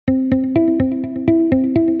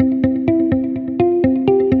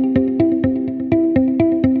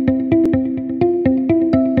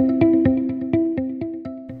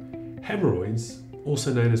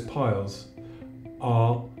piles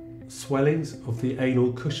are swellings of the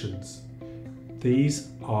anal cushions. These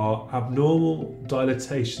are abnormal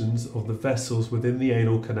dilatations of the vessels within the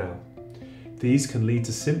anal canal. These can lead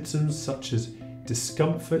to symptoms such as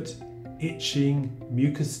discomfort, itching,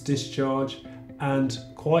 mucus discharge, and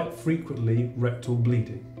quite frequently rectal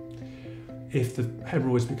bleeding. If the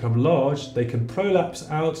hemorrhoids become large, they can prolapse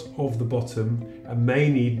out of the bottom and may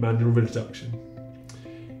need manual reduction.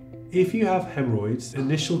 If you have hemorrhoids,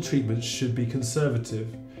 initial treatments should be conservative.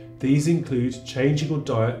 These include changing your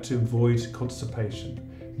diet to avoid constipation.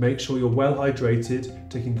 Make sure you're well hydrated,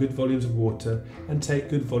 taking good volumes of water, and take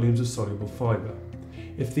good volumes of soluble fibre.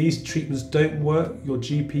 If these treatments don't work, your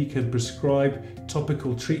GP can prescribe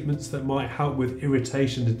topical treatments that might help with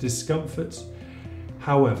irritation and discomfort.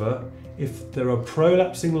 However, if there are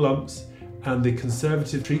prolapsing lumps and the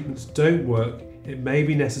conservative treatments don't work, it may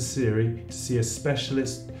be necessary to see a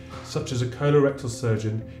specialist such as a colorectal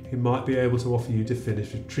surgeon who might be able to offer you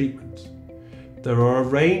definitive treatment. There are a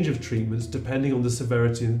range of treatments depending on the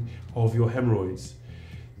severity of your hemorrhoids.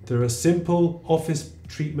 There are simple office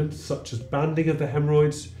treatments such as banding of the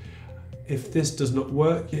hemorrhoids. If this does not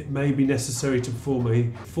work, it may be necessary to perform a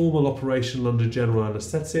formal operation under general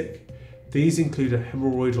anaesthetic. These include a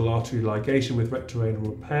hemorrhoidal artery ligation with rectoanal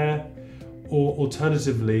repair, or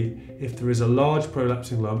alternatively, if there is a large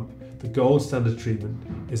prolapsing lump, the gold standard treatment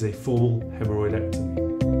is a formal hemorrhoidectomy.